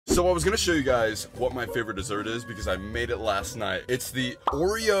So I was gonna show you guys what my favorite dessert is because I made it last night. It's the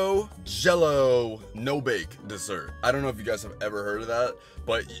Oreo Jello no-bake dessert. I don't know if you guys have ever heard of that,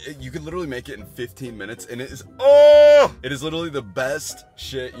 but you can literally make it in 15 minutes and it is, it is literally the best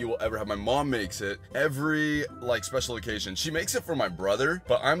shit you will ever have. My mom makes it every like special occasion. She makes it for my brother,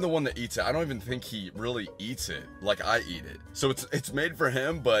 but I'm the one that eats it. I don't even think he really eats it like I eat it. So it's made for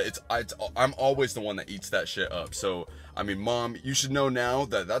him, but I'm always the one that eats that shit up. So I mean, Mom, you should know now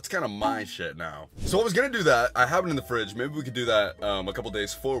that that's kind of my shit now. So I was gonna do that. I have it in the fridge. Maybe we could do that a couple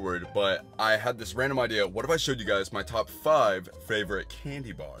days forward, but I had this random idea. What if I showed you guys my top 5 favorite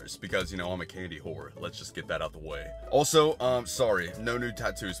candy bars? Because, you know, I'm a candy whore. Let's just get that out the way. Also, sorry, no new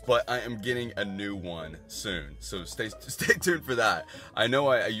tattoos, but I am getting a new one soon. So stay tuned for that. I know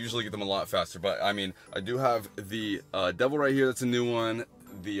I usually get them a lot faster, but I mean, I do have the devil right here. That's a new one.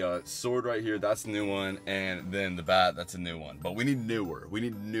 The sword right here, that's a new one, and then the bat, that's a new one. But we need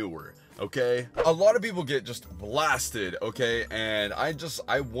newer, okay? A lot of people get just blasted, okay? And I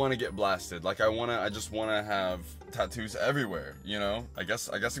want to get blasted. Like I just want to have tattoos everywhere, you know? I guess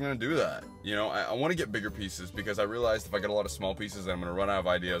I'm gonna do that. You know, I want to get bigger pieces because I realized if I get a lot of small pieces, I'm gonna run out of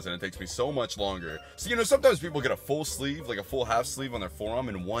ideas and it takes me so much longer. So, you know, sometimes people get a full sleeve, like a full half sleeve on their forearm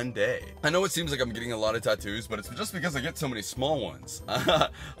in one day. I know it seems like I'm getting a lot of tattoos, but it's just because I get so many small ones.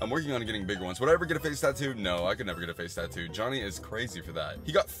 I'm working on getting bigger ones. Would I ever get a face tattoo? No, I could never get a face tattoo. Johnny is crazy for that.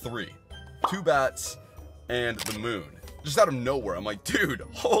 He got 3. 2 bats and the moon. Just out of nowhere. I'm like, dude,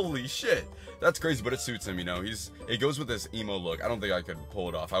 holy shit. That's crazy, but it suits him, you know. It goes with this emo look. I don't think I could pull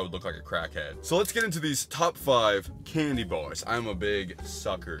it off. I would look like a crackhead. So let's get into these top 5 candy bars. I'm a big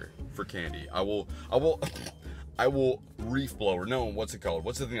sucker for candy. I will reef blower. No, what's it called?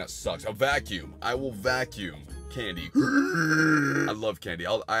 What's the thing that sucks? A vacuum. I will vacuum candy. I love candy.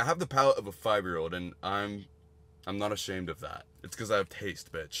 I have the palate of a 5-year-old, and I'm not ashamed of that. It's because I have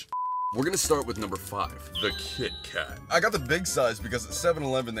taste, bitch. We're gonna start with number 5, the Kit Kat. I got the big size because at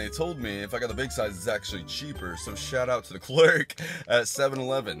 7-Eleven they told me if I got the big size it's actually cheaper, so shout out to the clerk at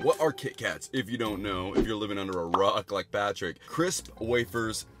 7-Eleven. What are Kit Kats, if you don't know, if you're living under a rock like Patrick? Crisp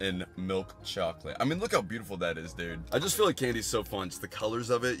wafers and milk chocolate. I mean, look how beautiful that is, dude. I just feel like candy's so fun, just the colors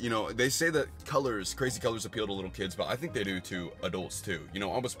of it. You know, they say that crazy colors appeal to little kids, but I think they do to adults too. You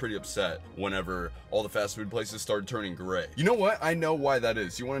know, I was pretty upset whenever all the fast food places started turning gray. You know what? I know why that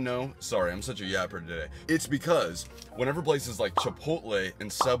is. You wanna know? Sorry, I'm such a yapper today. It's because whenever places like Chipotle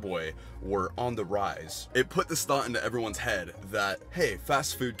and Subway were on the rise, it put this thought into everyone's head that, hey,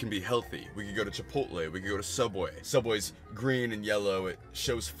 fast food can be healthy. We could go to Chipotle, we could go to Subway. Subway's green and yellow, it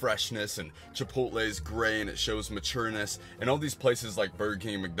shows freshness, and Chipotle's gray and it shows matureness. And all these places like Burger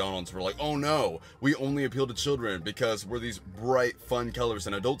King and McDonald's were like, oh no, we only appeal to children because we're these bright, fun colors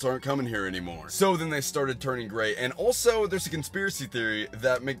and adults aren't coming here anymore. So then they started turning gray. And also there's a conspiracy theory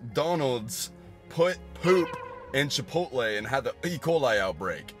that McDonald's put poop in Chipotle and had the E. coli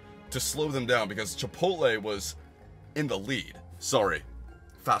outbreak to slow them down because Chipotle was in the lead. Sorry.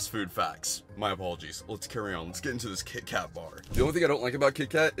 Fast food facts. My apologies. Let's carry on. Let's get into this Kit Kat bar. The only thing I don't like about Kit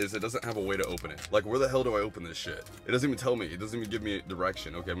Kat is it doesn't have a way to open it. Like, where the hell do I open this shit? It doesn't even tell me. It doesn't even give me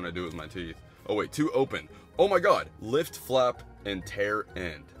direction. Okay, I'm gonna do it with my teeth. Oh wait, 2 open. Oh my god. Lift, flap, and tear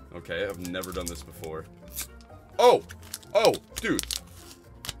end. Okay, I've never done this before. Oh! Oh, dude.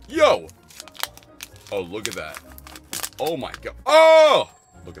 Yo! Oh, look at that. Oh my god. Oh!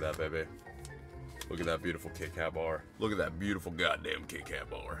 Look at that, baby. Look at that beautiful Kit Kat bar. Look at that beautiful goddamn Kit Kat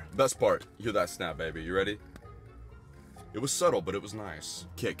bar. Best part, hear that snap, baby. You ready? It was subtle, but it was nice.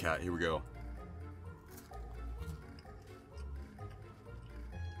 Kit Kat, here we go.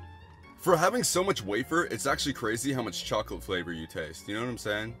 For having so much wafer, it's actually crazy how much chocolate flavor you taste. You know what I'm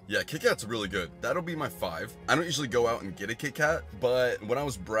saying? Yeah, Kit Kat's really good. That'll be my 5. I don't usually go out and get a Kit Kat, but when I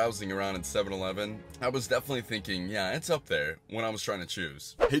was browsing around in 7-Eleven, I was definitely thinking, yeah, it's up there when I was trying to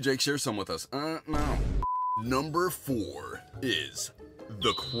choose. Hey Jake, share some with us. No. Number 4 is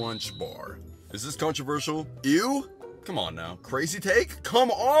the Crunch Bar. Is this controversial? Ew? Come on now. Crazy take? Come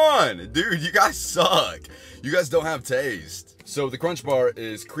on! Dude, you guys suck. You guys don't have taste. So the Crunch Bar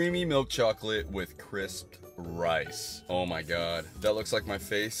is creamy milk chocolate with crisped rice. Oh my god. That looks like my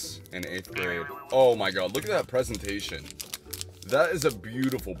face in 8th grade. Oh my god, look at that presentation. That is a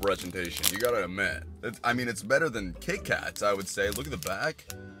beautiful presentation, you gotta admit. I mean, it's better than Kit Kats, I would say. Look at the back.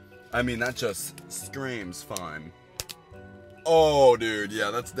 I mean, that just screams fun. Oh, dude,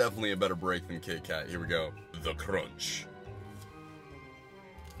 yeah, that's definitely a better break than Kit Kat. Here we go. The Crunch.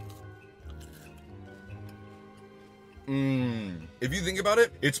 Mmm. If you think about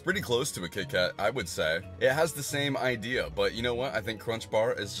it, it's pretty close to a Kit Kat, I would say. It has the same idea, but you know what? I think Crunch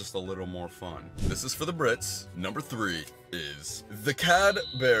Bar is just a little more fun. This is for the Brits. Number 3 is the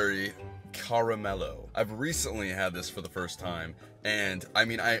Cadbury Caramello. I've recently had this for the first time, and I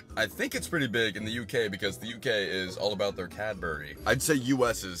mean, I think it's pretty big in the UK because the UK is all about their Cadbury. I'd say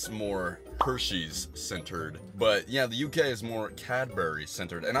US is more Hershey's centered, but yeah, the UK is more Cadbury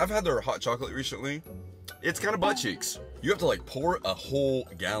centered. And I've had their hot chocolate recently. It's kind of butt cheeks. You have to like pour a whole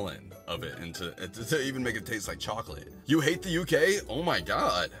gallon of it into to even make it taste like chocolate. You hate the UK? Oh my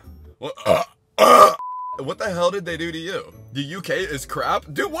god. What? What the hell did they do to you? The UK is crap?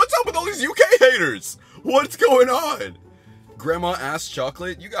 Dude, what's up with all these UK haters? What's going on? Grandma ass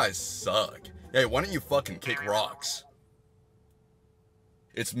chocolate? You guys suck. Hey, why don't you fucking kick rocks?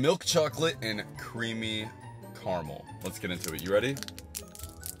 It's milk chocolate and creamy caramel. Let's get into it. You ready?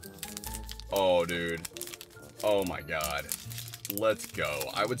 Oh, dude. Oh my god. Let's go.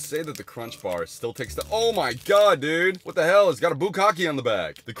 I would say that the Crunch Bar still takes the... Oh my god, dude! What the hell? It's got a bukkake on the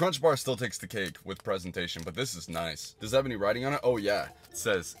back. The Crunch Bar still takes the cake with presentation, but this is nice. Does it have any writing on it? Oh yeah. It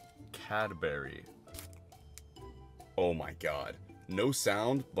says Cadbury. Oh my god. No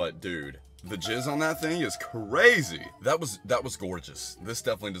sound, but dude, the jizz on that thing is crazy. That was gorgeous. This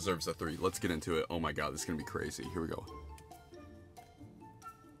definitely deserves a 3. Let's get into it. Oh my god, this is gonna be crazy. Here we go.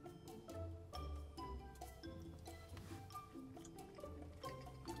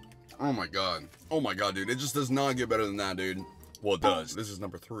 Oh my god. Oh my god, dude. It just does not get better than that, dude. Well, it does. This is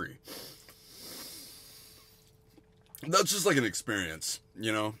number 3. That's just like an experience,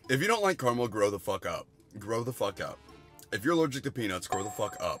 you know? If you don't like caramel, grow the fuck up. Grow the fuck up. If you're allergic to peanuts, grow the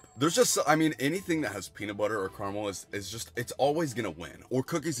fuck up. There's just, I mean, anything that has peanut butter or caramel is just, it's always gonna win. Or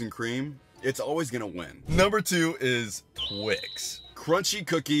cookies and cream, it's always gonna win. Number 2 is Twix. Crunchy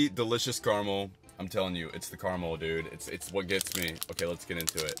cookie, delicious caramel. I'm telling you, it's the caramel, dude. It's what gets me. Okay, let's get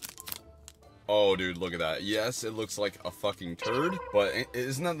into it. Oh, dude, look at that. Yes, it looks like a fucking turd, but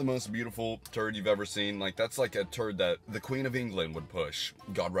isn't that the most beautiful turd you've ever seen? Like, that's like a turd that the Queen of England would push.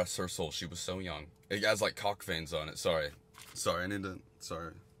 God rest her soul, she was so young. It has like cock veins on it. Sorry, I need to,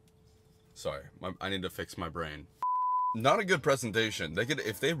 sorry. I need to fix my brain. Not a good presentation. They could,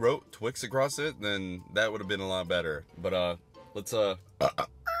 if they wrote Twix across it, then that would have been a lot better. But, let's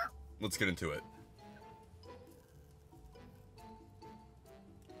get into it.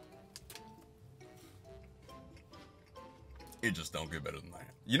 It just don't get better than that.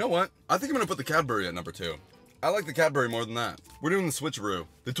 You know what? I think I'm gonna put the Cadbury at number 2. I like the Cadbury more than that. We're doing the switcheroo.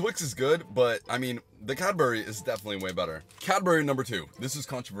 The Twix is good, but I mean, the Cadbury is definitely way better. Cadbury number 2. This is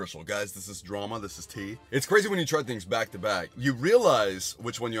controversial. Guys, this is drama, this is tea. It's crazy when you try things back to back. You realize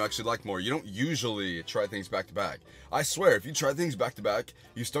which one you actually like more. You don't usually try things back to back. I swear, if you try things back to back,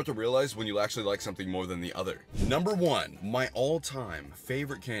 you start to realize when you actually like something more than the other. Number 1, my all-time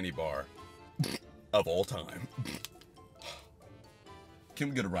favorite candy bar of all time. Can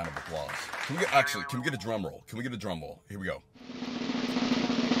we get a round of applause? Can we get a drum roll? Can we get a drum roll? Here we go.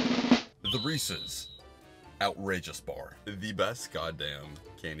 The Reese's Outrageous Bar. The best goddamn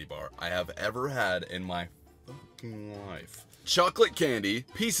candy bar I have ever had in my fucking life. Chocolate candy,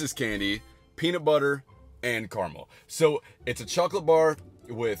 pieces candy, peanut butter, and caramel. So it's a chocolate bar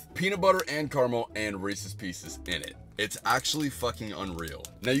with peanut butter and caramel and Reese's Pieces in it. It's actually fucking unreal.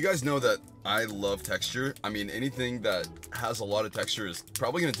 Now you guys know that I love texture. I mean, anything that has a lot of texture is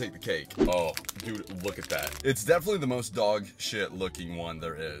probably gonna take the cake. Oh, dude, look at that. It's definitely the most dog shit looking one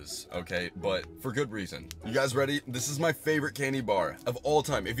there is, okay? But for good reason. You guys ready? This is my favorite candy bar of all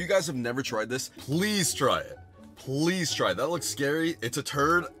time. If you guys have never tried this, please try it. Please try it. That looks scary. It's a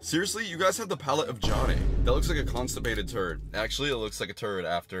turd. Seriously, you guys have the palate of Johnny. That looks like a constipated turd. Actually, it looks like a turd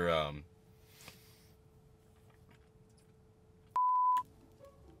after,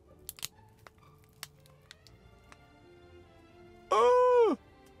 Oh!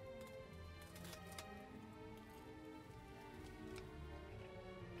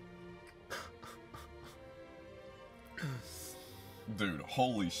 Dude,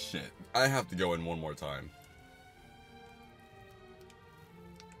 holy shit. I have to go in one more time.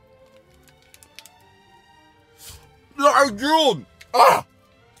 I drooled! Ah!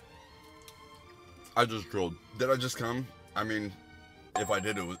 I just drooled. Did I just come? I mean, if I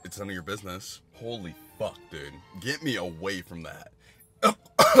did, it's none of your business. Holy fuck, dude. Get me away from that.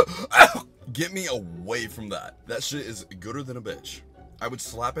 Get me away from that. That shit is gooder than a bitch. I would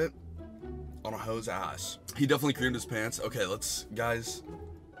slap it on a hoe's ass. He definitely creamed his pants. Okay, let's, guys.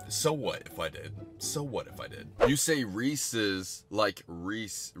 So what if I did? So what if I did? You say Reese's like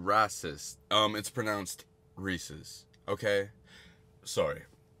Reese, racist. It's pronounced Reese's. Okay? Sorry.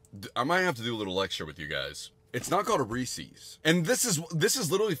 I might have to do a little lecture with you guys. It's not called a Reese's. And this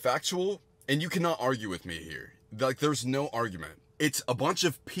is literally factual, and you cannot argue with me here. Like, there's no argument. It's a bunch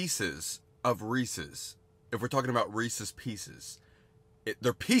of pieces of Reese's. If we're talking about Reese's Pieces,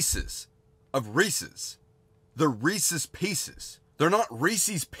 they're pieces of Reese's. They're Reese's Pieces. They're not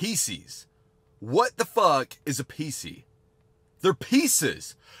Reese's Pieces. What the fuck is a piecey? They're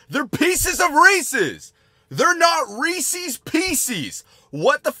pieces. They're pieces of Reese's. They're not Reese's Pieces.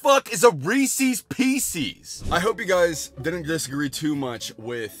 What the fuck is a Reese's Pieces? I hope you guys didn't disagree too much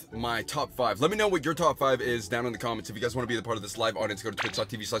with my top 5. Let me know what your top 5 is down in the comments. If you guys want to be a part of this live audience, go to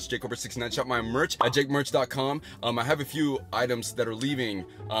twitch.tv/JakeOver69. Shop my merch at jakemerch.com. I have a few items that are leaving.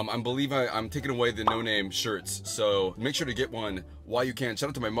 I believe I'm taking away the no-name shirts, so make sure to get one while you can. Shout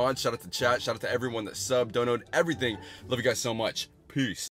out to my mods, shout out to chat, shout out to everyone that subbed, donated, everything. Love you guys so much. Peace.